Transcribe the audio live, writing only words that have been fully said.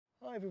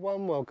Hi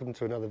everyone, welcome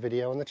to another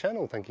video on the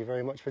channel. Thank you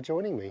very much for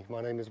joining me. My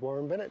name is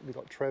Warren Bennett. We've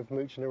got Trev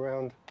mooching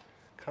around,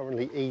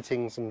 currently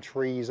eating some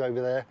trees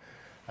over there.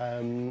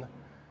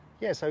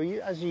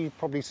 As you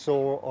probably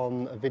saw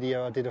on a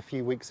video I did a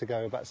few weeks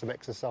ago about some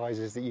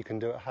exercises that you can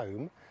do at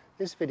home,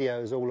 this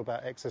video is all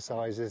about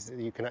exercises that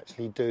you can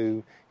actually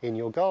do in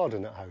your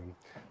garden at home.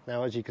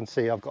 Now, as you can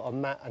see, I've got a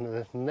mat and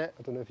a net.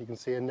 I don't know if you can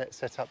see a net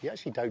set up. You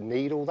actually don't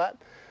need all that,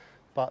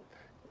 but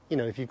you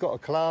know, if you've got a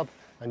club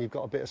and you've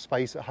got a bit of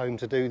space at home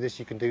to do this,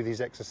 you can do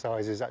these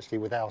exercises actually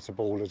without a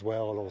ball as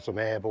well, or some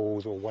air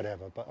balls or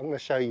whatever. But I'm going to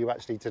show you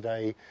actually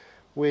today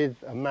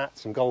with a mat,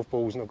 some golf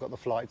balls, and I've got the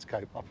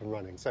FlightScope up and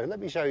running. So let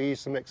me show you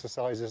some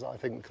exercises that I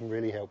think can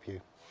really help you.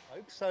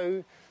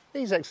 So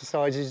these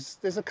exercises,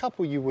 there's a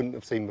couple you wouldn't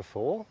have seen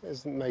before.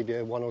 There's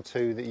maybe one or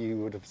two that you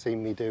would have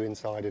seen me do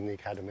inside in the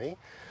academy.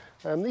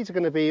 These are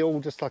going to be all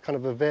just like kind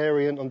of a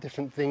variant on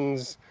different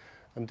things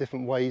and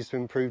different ways to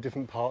improve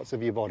different parts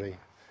of your body.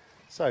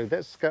 So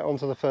let's get on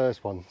to the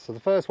first one. So the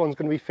first one's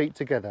going to be feet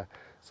together.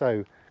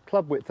 So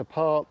club width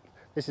apart.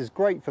 This is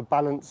great for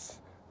balance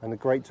and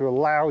great to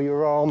allow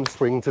your arm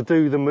swing to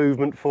do the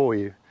movement for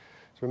you.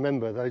 So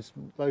remember,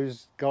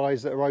 those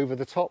guys that are over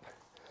the top,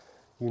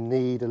 you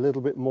need a little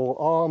bit more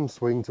arm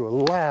swing to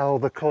allow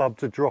the club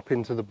to drop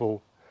into the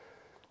ball.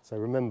 So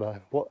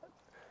remember,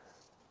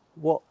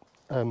 what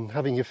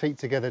having your feet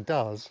together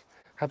does,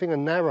 having a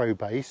narrow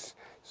base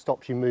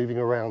stops you moving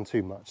around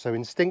too much. So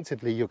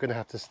instinctively, you're going to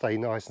have to stay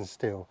nice and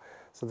still.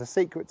 So the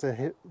secret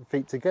to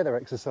feet together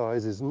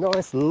exercise is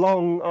nice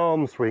long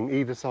arm swing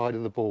either side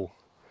of the ball.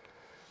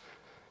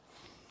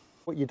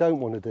 What you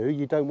don't want to do,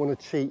 you don't want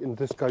to cheat and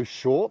just go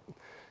short,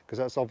 because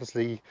that's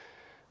obviously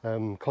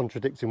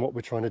contradicting what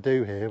we're trying to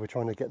do here. We're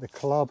trying to get the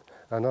club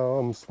and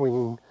arm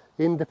swinging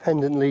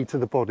independently to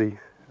the body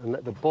and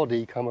let the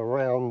body come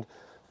around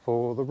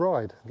for the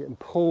ride, getting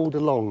pulled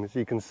along, as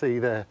you can see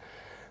there.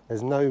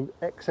 There's no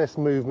excess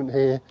movement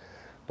here,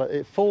 but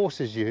it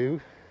forces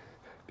you,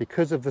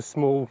 because of the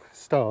small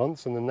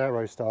stance and the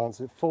narrow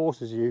stance, it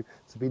forces you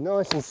to be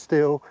nice and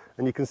still.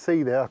 And you can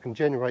see there I can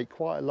generate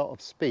quite a lot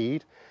of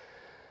speed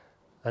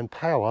and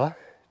power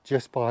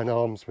just by an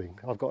arm swing.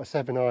 I've got a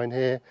 7-iron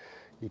here.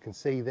 You can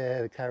see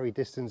there the carry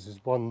distance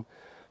is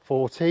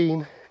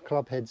 114,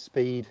 club head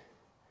speed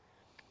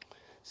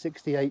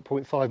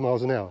 68.5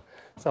 miles an hour.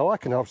 So I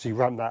can actually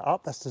ramp that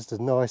up. That's just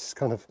a nice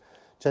kind of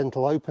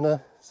gentle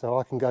opener, so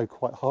I can go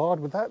quite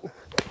hard with that.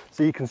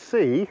 So you can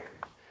see,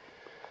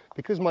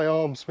 because my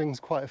arm swing's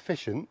quite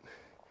efficient,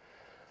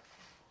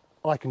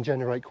 I can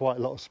generate quite a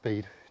lot of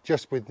speed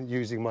just with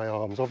using my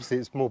arms. Obviously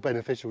it's more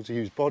beneficial to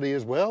use body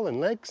as well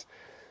and legs.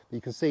 You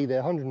can see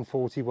there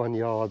 141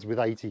 yards with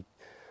 80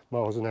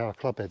 miles an hour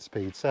club head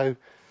speed. So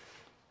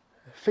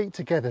feet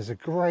together is a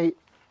great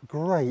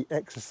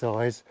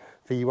exercise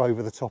for you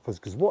over the toppers,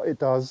 because what it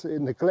does,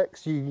 it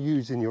neglects you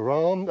using your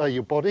arm,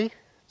 your body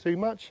too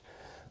much,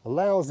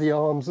 allows the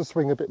arms to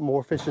swing a bit more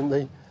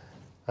efficiently,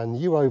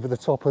 and you over the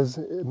toppers,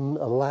 it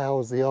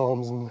allows the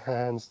arms and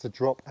hands to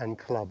drop and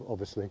club,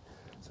 obviously.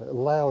 So it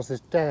allows this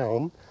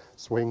down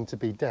swing to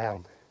be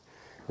down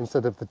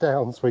instead of the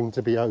down swing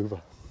to be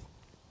over.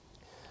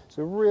 It's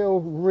a real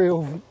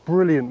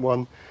brilliant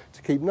one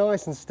to keep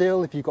nice and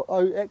still. If you've got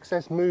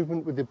excess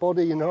movement with your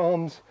body and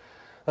arms,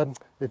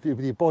 with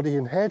your body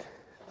and head,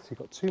 so you've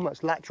got too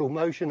much lateral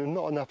motion and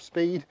not enough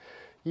speed,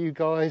 you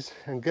guys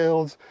and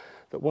girls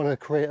that want to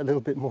create a little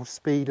bit more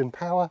speed and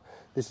power,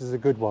 this is a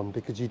good one,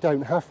 because you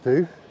don't have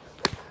to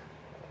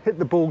hit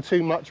the ball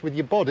too much with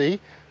your body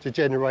to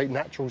generate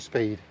natural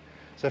speed.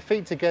 So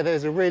feet together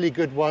is a really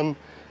good one,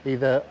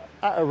 either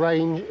at a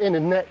range, in a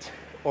net,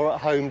 or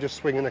at home just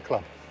swinging a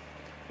club.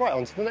 Right,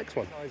 on to the next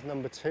one. Exercise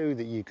number 2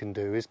 that you can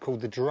do is called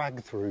the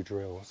drag through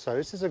drill. So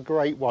this is a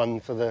great one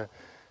for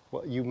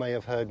what you may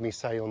have heard me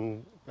say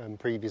on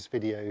previous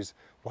videos,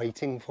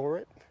 waiting for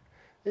it.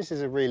 This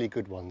is a really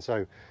good one.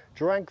 So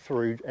drag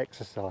through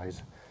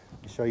exercise.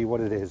 I'll show you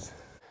what it is.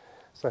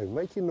 So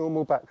make your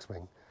normal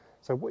backswing.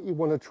 So what you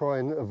want to try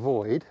and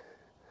avoid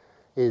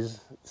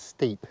is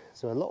steep.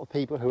 So a lot of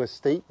people who are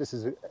steep, this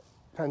is a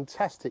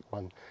fantastic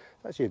one.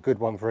 It's actually a good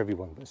one for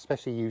everyone, but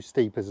especially you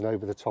steepers and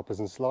over the toppers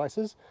and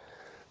slicers.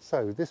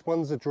 So this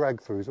one's a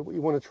drag through. So what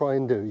you want to try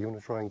and do, you want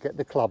to try and get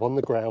the club on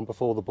the ground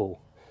before the ball.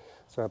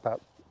 So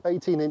about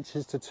 18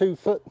 inches to 2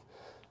 foot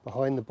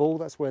behind the ball.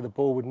 That's where the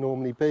ball would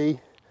normally be.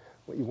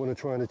 What you want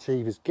to try and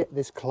achieve is get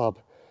this club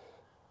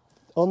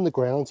on the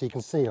ground. So you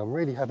can see I'm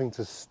really having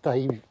to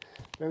stay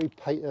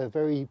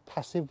very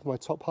passive with my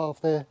top half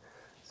there.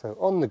 So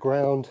on the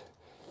ground,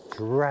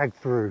 drag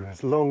through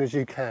as long as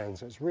you can.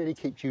 So it really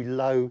keeps you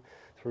low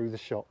through the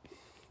shot.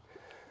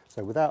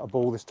 So without a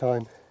ball this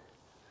time,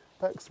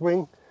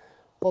 backswing,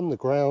 on the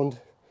ground,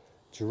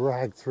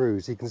 drag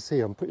through. So you can see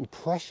I'm putting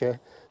pressure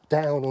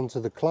down onto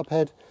the club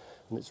head,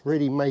 and it's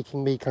really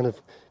making me kind of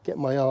get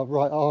my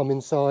right arm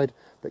inside,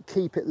 but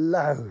keep it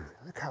low.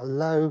 Look how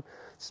low,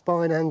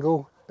 spine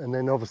angle, and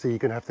then obviously you're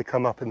going to have to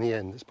come up in the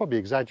end. It's probably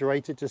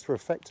exaggerated just for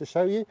effect to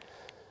show you.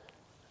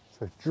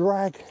 So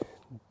drag,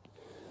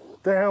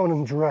 down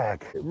and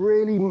drag. It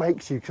really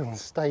makes you kind of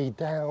stay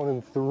down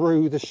and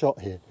through the shot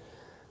here.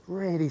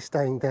 Really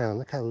staying down.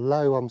 Look how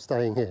low I'm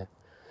staying here.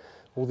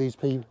 All these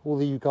people,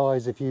 all of you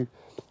guys, if you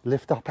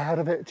lift up out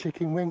of it,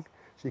 chicken wing,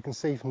 so you can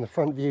see from the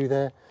front view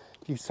there,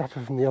 if you suffer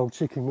from the old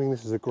chicken wing,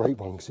 this is a great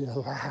one because it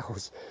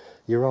allows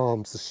your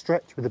arms to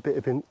stretch with a bit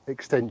of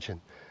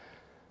extension.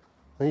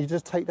 And you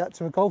just take that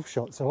to a golf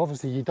shot. So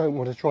obviously you don't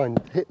want to try and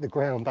hit the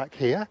ground back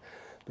here,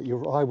 but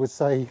you're, I would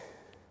say,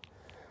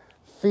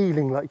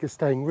 feeling like you're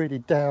staying really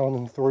down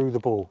and through the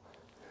ball.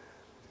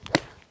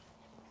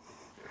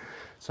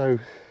 So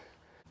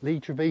Lee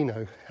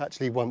Trevino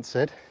actually once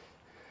said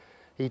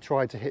he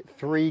tried to hit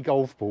 3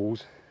 golf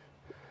balls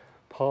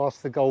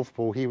past the golf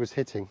ball he was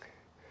hitting.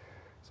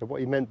 So what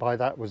he meant by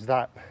that was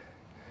that,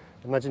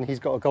 imagine he's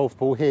got a golf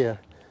ball here,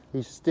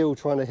 he's still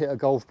trying to hit a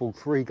golf ball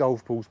 3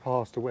 golf balls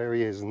past to where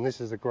he is, and this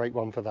is a great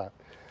one for that.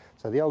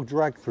 So the old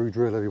drag through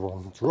drill,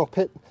 everyone, drop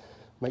it,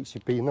 makes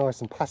you be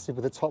nice and passive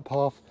with the top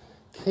half,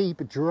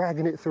 keep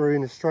dragging it through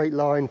in a straight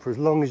line for as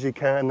long as you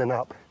can, then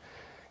up.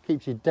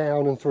 Keeps you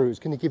down and through. It's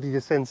going to give you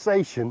the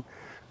sensation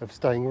of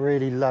staying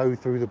really low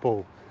through the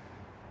ball.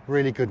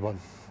 Really good one.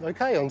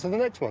 Okay, on to the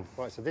next one.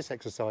 Right, so this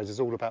exercise is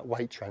all about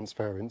weight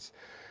transference.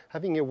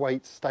 Having your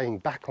weight staying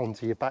back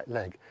onto your back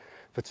leg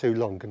for too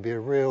long can be a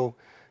real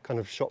kind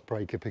of shot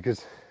breaker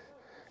because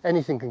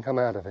anything can come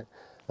out of it.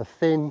 A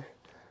thin,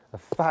 a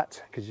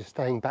fat, because you're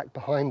staying back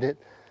behind it,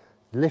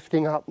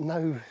 lifting up,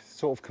 no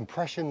sort of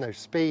compression, no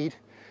speed.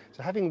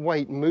 So having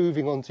weight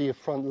moving onto your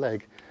front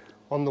leg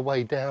on the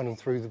way down and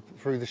through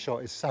the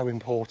shot is so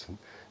important.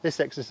 This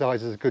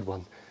exercise is a good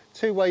one.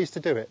 2 ways to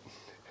do it.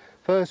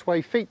 First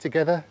way, feet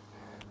together,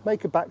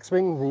 make a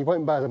backswing, and you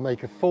won't be able to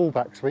make a full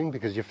backswing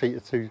because your feet are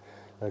too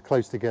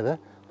close together,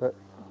 but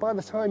by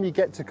the time you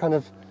get to kind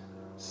of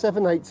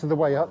 7/8 of the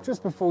way up,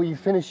 just before you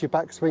finish your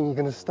backswing, you're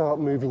going to start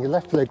moving your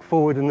left leg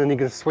forward and then you're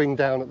going to swing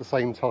down at the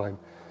same time.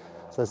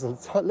 So there's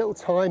a little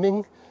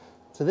timing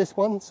to this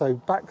one, so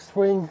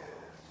backswing,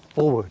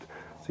 forward.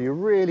 So you're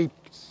really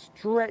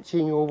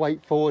stretching your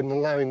weight forward and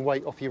allowing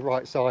weight off your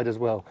right side as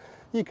well.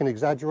 You can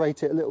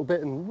exaggerate it a little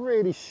bit and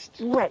really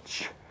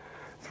stretch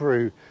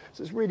through.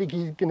 So it's really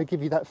going to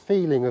give you that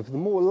feeling of the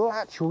more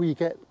lateral you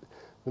get,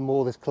 the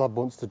more this club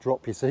wants to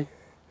drop, you see.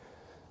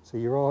 So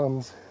your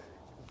arms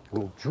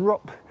can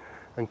drop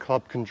and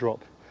club can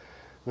drop.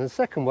 And the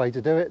second way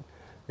to do it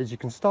is you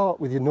can start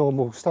with your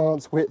normal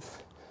stance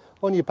width.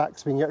 On your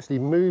backswing, you actually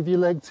move your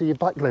leg to your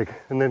back leg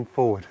and then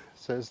forward.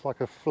 So it's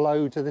like a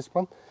flow to this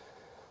one.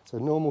 So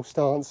normal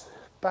stance,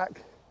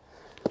 back,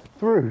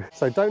 through.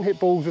 So don't hit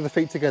balls with the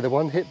feet together.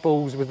 Hit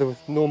balls with the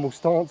normal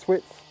stance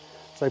width.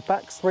 So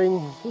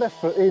backswing, left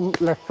foot in,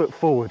 left foot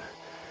forward.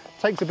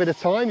 Takes a bit of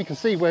time. You can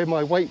see where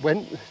my weight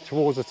went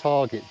towards the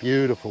target.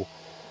 Beautiful.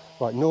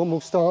 Right,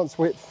 normal stance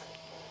width,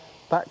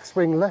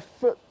 backswing, left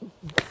foot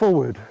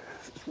forward.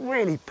 It's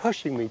really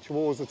pushing me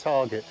towards the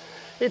target.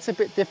 It's a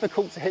bit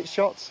difficult to hit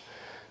shots.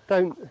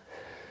 Don't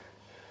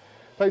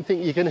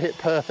think you're going to hit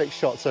perfect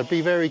shots. So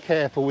be very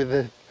careful with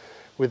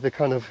the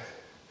kind of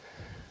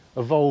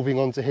evolving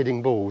onto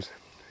hitting balls.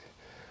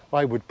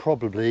 I would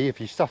probably, if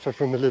you suffer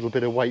from a little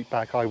bit of weight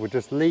back, I would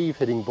just leave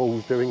hitting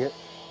balls doing it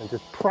and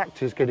just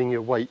practice getting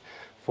your weight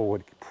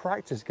forward.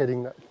 Practice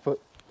getting that foot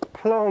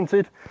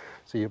planted.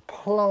 So you're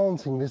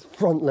planting this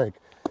front leg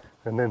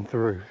and then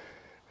through.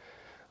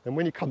 And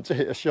when you come to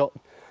hit a shot,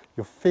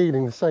 you're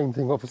feeling the same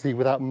thing, obviously,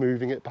 without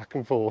moving it back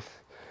and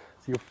forth.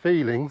 So you're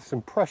feeling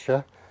some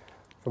pressure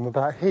from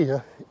about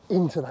here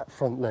into that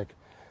front leg.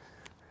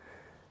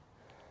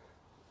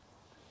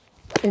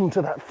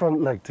 Into that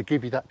front leg to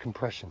give you that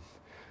compression.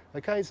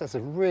 Okay, so that's a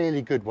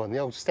really good one. The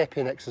old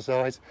step-in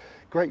exercise,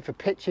 great for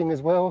pitching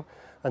as well,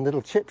 and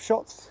little chip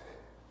shots.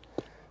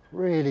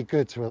 Really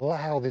good to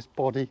allow this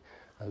body,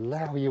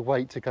 allow your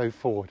weight to go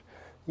forward.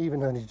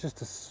 Even only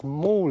just a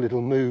small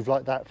little move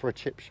like that for a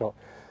chip shot.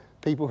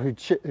 People who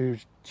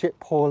chip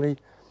poorly,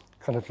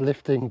 kind of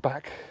lifting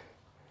back,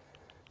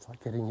 it's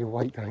like getting your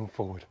weight going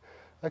forward.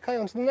 Okay,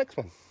 on to the next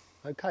one.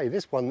 Okay,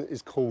 this one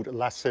is called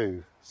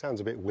lasso. Sounds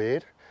a bit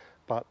weird,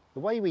 but the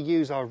way we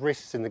use our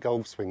wrists in the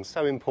golf swing is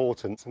so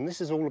important, and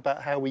this is all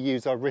about how we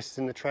use our wrists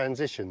in the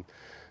transition.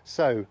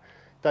 So,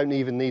 don't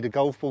even need a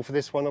golf ball for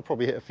this one. I'll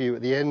probably hit a few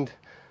at the end.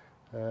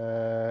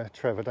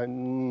 Trevor,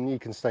 you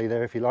can stay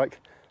there if you like.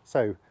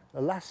 So,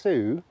 a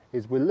lasso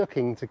is we're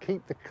looking to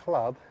keep the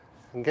club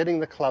and getting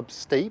the club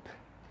steep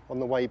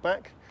on the way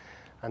back,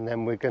 and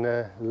then we're going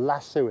to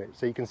lasso it.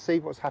 So you can see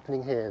what's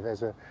happening here.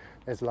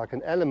 There's like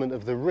an element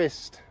of the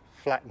wrist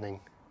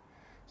flattening.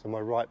 So my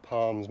right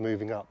palm's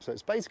moving up. So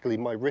it's basically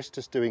my wrist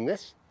just doing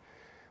this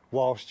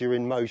whilst you're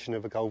in motion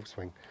of a golf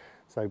swing.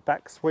 So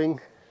back swing.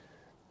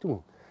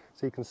 So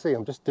you can see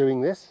I'm just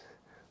doing this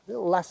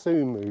little lasso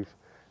move.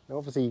 Now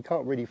obviously you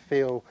can't really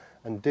feel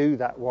and do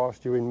that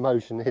whilst you're in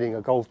motion hitting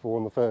a golf ball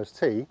on the first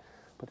tee,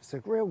 but it's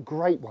a real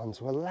great one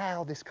to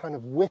allow this kind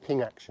of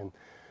whipping action,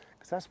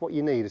 because that's what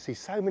you need. I see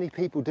so many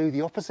people do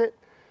the opposite,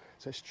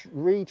 so it's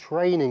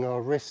retraining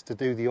our wrist to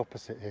do the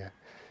opposite here.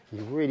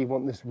 You really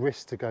want this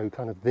wrist to go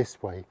kind of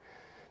this way,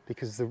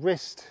 because the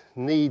wrist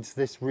needs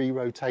this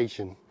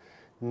re-rotation,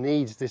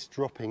 needs this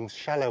dropping,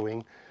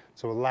 shallowing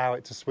to allow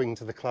it to swing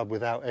to the club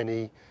without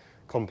any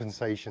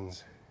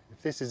compensations.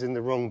 If this is in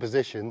the wrong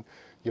position,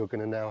 you're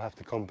going to now have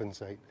to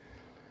compensate.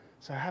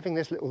 So having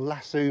this little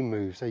lasso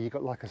move, so you've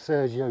got like a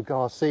Sergio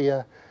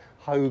Garcia,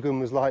 Hogan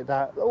was like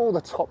that, all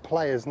the top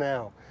players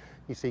now.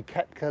 You see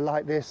Koepka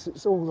like this,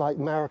 it's all like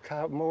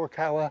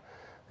Morikawa.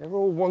 They're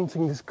all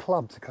wanting this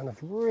club to kind of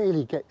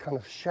really get kind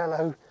of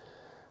shallow,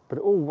 but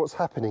all what's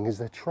happening is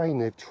they've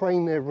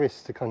trained their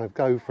wrists to kind of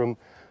go from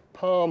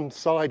palm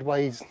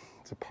sideways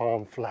to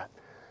palm flat.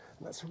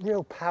 And that's a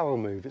real power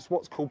move. It's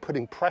what's called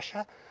putting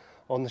pressure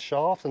on the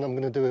shaft, and I'm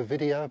going to do a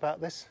video about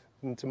this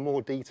into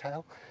more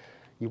detail.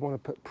 You want to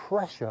put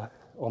pressure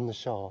on the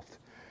shaft.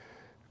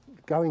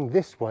 Going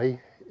this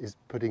way is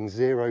putting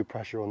zero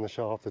pressure on the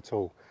shaft at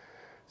all.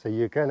 So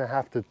you're going to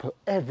have to put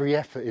every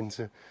effort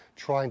into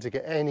trying to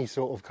get any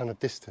sort of kind of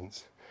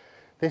distance.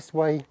 This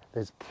way,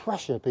 there's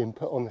pressure being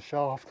put on the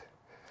shaft,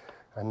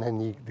 and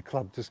then the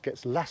club just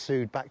gets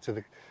lassoed back to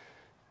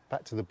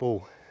the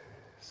ball.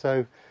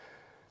 So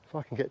if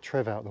I can get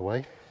Trev out of the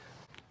way,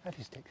 have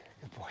your stick,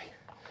 good boy.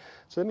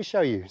 So let me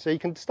show you. So you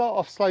can start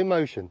off slow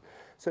motion.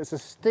 So it's a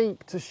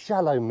steep to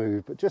shallow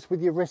move, but just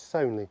with your wrists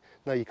only.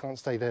 No, you can't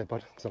stay there,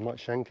 bud, because I might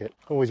shank it.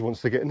 Always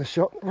wants to get in the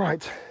shot.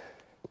 Right.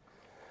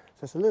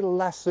 So it's a little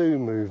lasso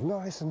move,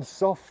 nice and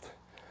soft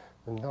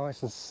and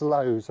nice and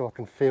slow, so I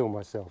can feel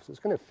myself. So it's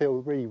going to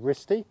feel really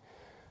wristy.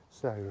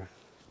 So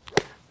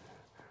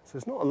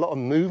there's not a lot of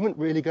movement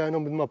really going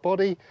on with my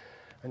body,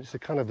 and it's a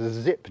kind of a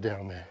zip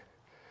down there.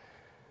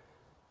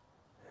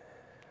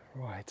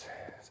 Right,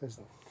 so it's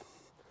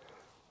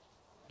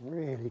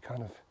really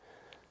kind of,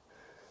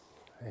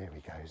 there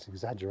we go, it's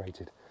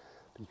exaggerated.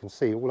 But you can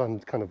see all I'm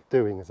kind of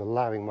doing is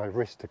allowing my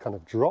wrist to kind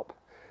of drop.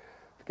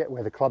 Forget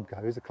where the club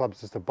goes, the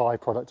club's just a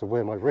byproduct of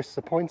where my wrists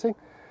are pointing.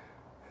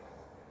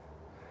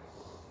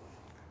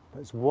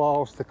 But it's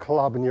whilst the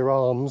club and your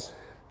arms,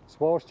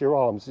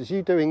 it's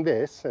you doing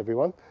this,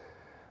 everyone,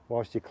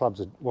 whilst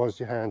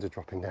your hands are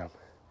dropping down.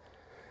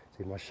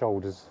 See my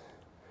shoulders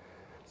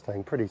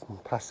staying pretty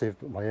passive,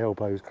 but my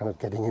elbows kind of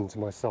getting into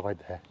my side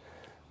there.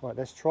 Right,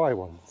 let's try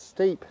one.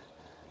 Steep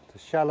to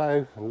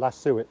shallow and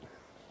lasso it.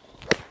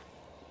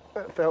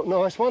 That felt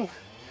nice one.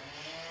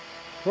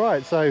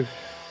 Right, so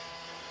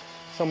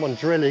someone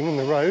drilling in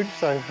the road,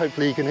 so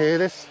hopefully you can hear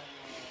this.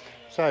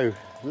 So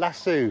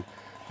lasso,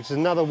 which is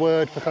another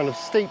word for kind of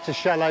steep to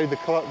shallow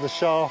the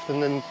shaft,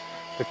 and then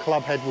the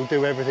club head will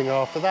do everything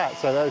after that.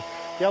 So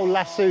the old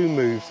lasso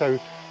move. So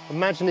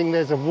imagining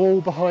there's a wall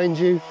behind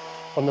you.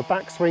 On the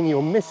backswing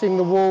you're missing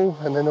the wall,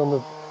 and then on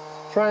the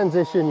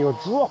transition you're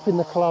dropping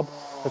the club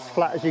as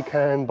flat as you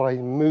can by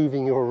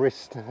moving your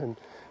wrist and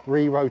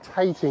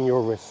re-rotating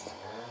your wrist,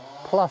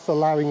 plus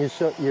allowing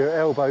your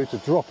elbow to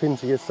drop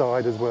into your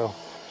side as well.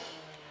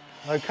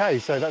 Okay,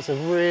 so that's a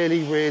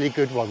really, really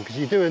good one, because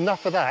you do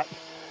enough of that,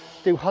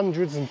 do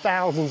hundreds and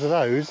thousands of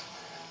those,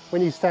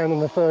 when you stand on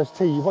the first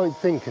tee you won't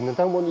think, and I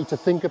don't want you to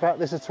think about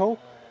this at all.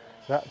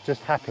 That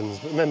just happens.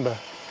 But remember,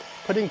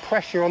 putting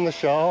pressure on the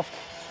shaft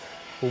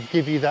will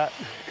give you that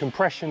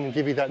compression and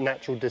give you that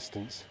natural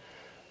distance.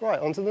 Right,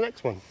 on to the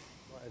next one.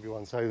 Right,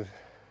 everyone, so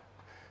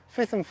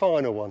fifth and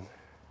final one.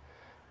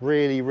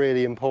 Really,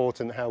 really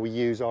important how we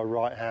use our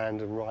right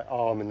hand and right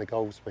arm in the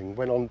golf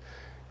swing.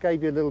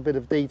 Gave you a little bit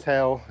of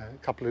detail a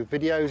couple of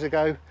videos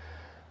ago.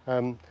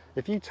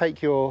 If you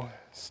take your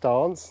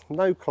stance,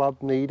 no club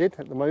needed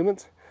at the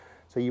moment,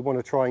 so you want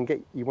to try and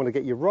get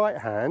your right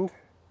hand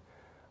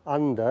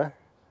under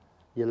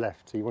your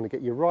left. So you want to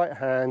get your right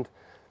hand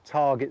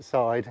target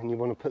side, and you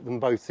want to put them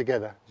both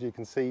together, as you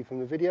can see from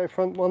the video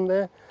front one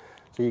there.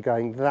 So you're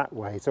going that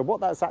way. So what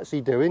that's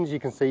actually doing, as you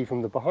can see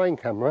from the behind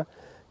camera,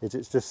 is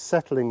it's just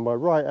settling my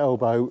right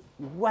elbow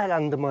well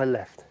under my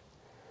left.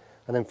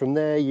 And then from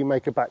there you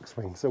make a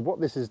backswing. So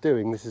what this is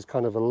doing, this is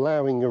kind of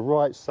allowing your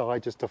right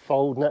side just to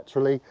fold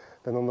naturally.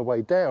 Then on the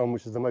way down,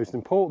 which is the most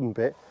important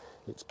bit,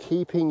 it's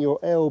keeping your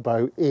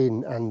elbow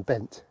in and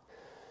bent,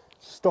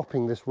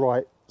 stopping this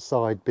right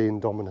side being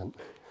dominant.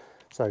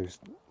 So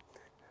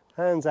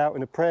hands out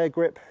in a prayer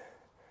grip,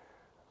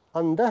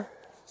 under,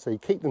 so you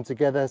keep them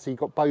together, so you've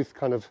got both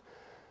kind of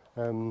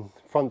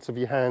fronts of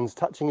your hands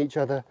touching each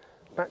other.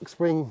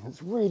 Backswing,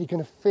 it's really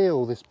going to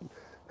feel this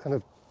kind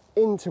of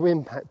into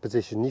impact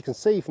position. You can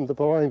see from the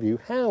behind view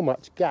how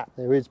much gap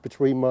there is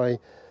between my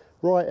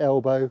right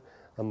elbow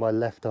and my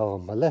left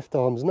arm. My left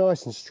arm's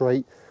nice and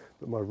straight,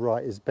 but my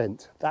right is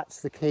bent.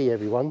 That's the key,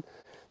 everyone.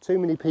 Too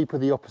many people are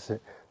the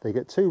opposite. They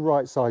get too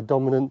right side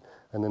dominant,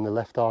 and then the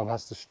left arm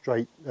has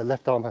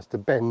to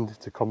bend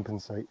to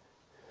compensate.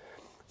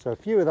 So a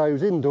few of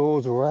those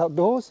indoors or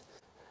outdoors.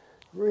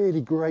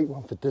 Really great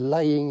one for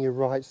delaying your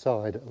right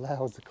side. It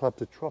allows the club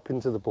to drop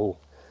into the ball.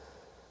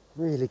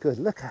 Really good.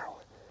 Look how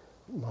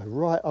my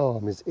right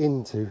arm is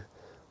into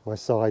my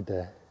side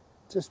there,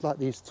 just like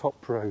these top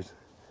pros.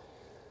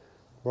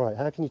 Right,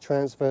 how can you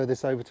transfer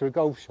this over to a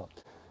golf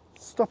shot?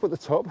 Stop at the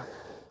top,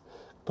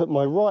 put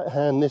my right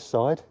hand this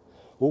side.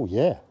 Oh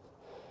yeah,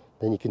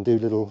 then you can do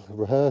little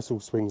rehearsal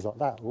swings like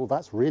that. Oh,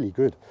 that's really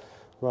good.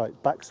 Right,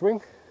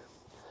 backswing.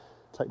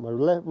 Take my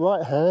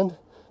right hand,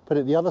 put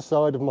it the other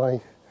side of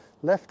my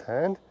left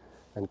hand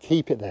and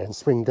keep it there and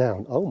swing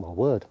down. Oh my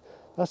word,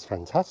 that's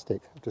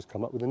fantastic. I've just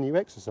come up with a new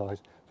exercise,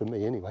 for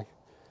me anyway.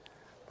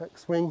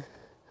 Backswing,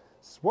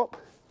 swap.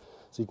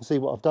 So you can see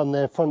what I've done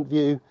there, front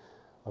view.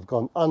 I've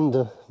gone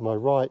under my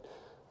right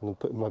and I'm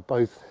putting my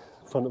both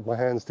front of my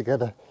hands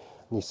together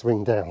and you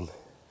swing down.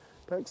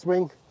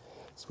 Backswing,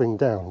 swing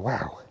down,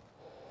 wow.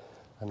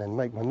 And then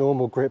make my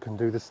normal grip and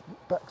do this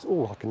back.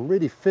 Oh, I can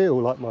really feel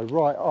like my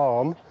right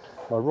arm,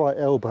 my right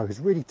elbow is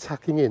really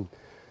tucking in.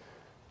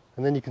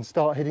 And then you can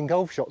start hitting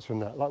golf shots from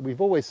that. Like we've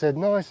always said,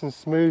 nice and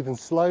smooth and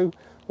slow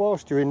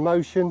whilst you're in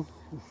motion.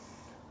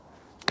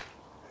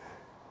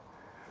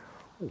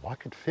 Oh, I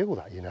could feel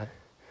that, you know.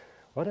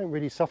 I don't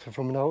really suffer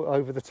from an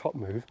over the top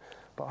move,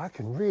 but I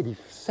can really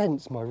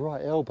sense my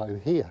right elbow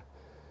here.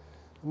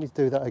 Let me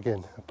do that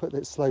again. I'll put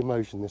that slow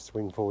motion, this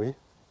swing for you.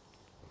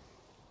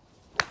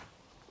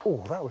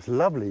 Oh, that was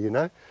lovely, you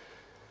know.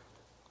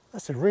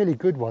 That's a really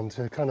good one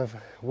to kind of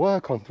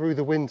work on through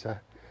the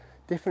winter.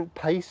 Different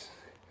pace,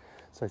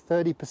 so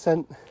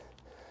 30%.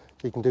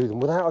 You can do them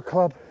without a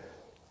club,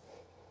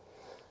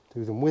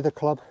 do them with a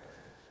club.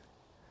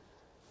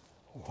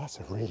 Oh, that's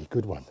a really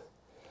good one.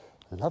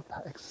 I love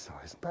that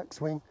exercise.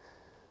 Backswing,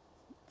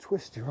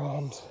 twist your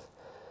arms.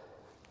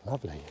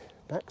 Lovely.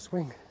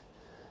 Backswing,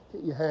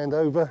 get your hand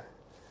over,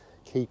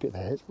 keep it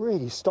there. It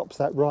really stops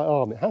that right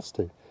arm, it has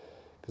to,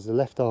 because the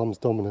left arm's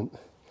dominant.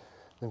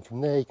 Then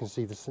from there you can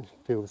see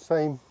feel the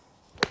same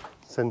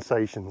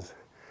sensations.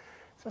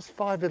 So that's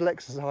 5 little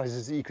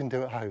exercises that you can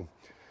do at home.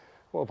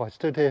 What have I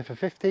stood here for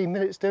 15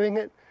 minutes doing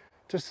it?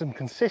 Just some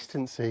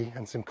consistency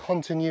and some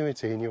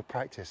continuity in your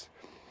practice.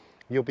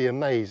 You'll be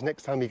amazed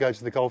next time you go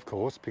to the golf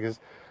course, because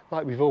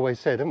like we've always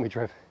said, haven't we,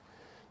 Trev?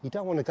 You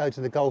don't want to go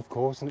to the golf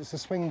course and it's a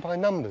swing by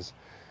numbers.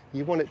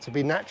 You want it to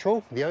be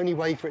natural. The only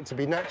way for it to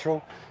be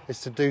natural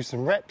is to do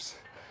some reps,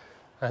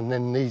 and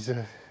then these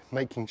are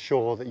making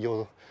sure that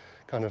you're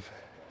kind of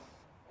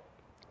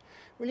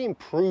really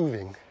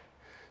improving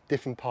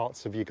different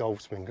parts of your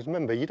golf swing. Because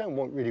remember, you don't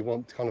really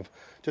want kind of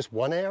just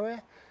one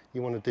area.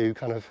 You want to do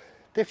kind of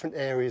different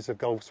areas of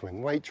golf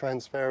swing. Weight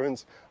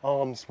transference,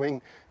 arm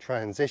swing,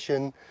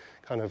 transition,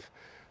 kind of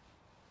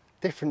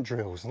different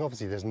drills. And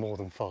obviously there's more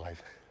than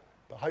 5.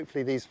 But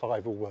hopefully these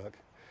 5 will work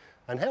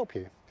and help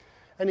you.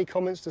 Any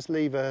comments, just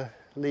leave it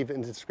in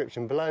the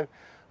description below.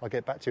 I'll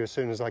get back to you as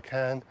soon as I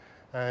can.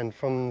 And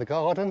from the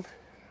garden,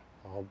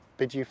 I'll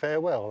bid you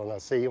farewell and I'll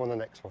see you on the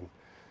next one.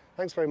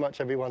 Thanks very much,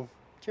 everyone.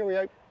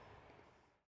 Cheerio.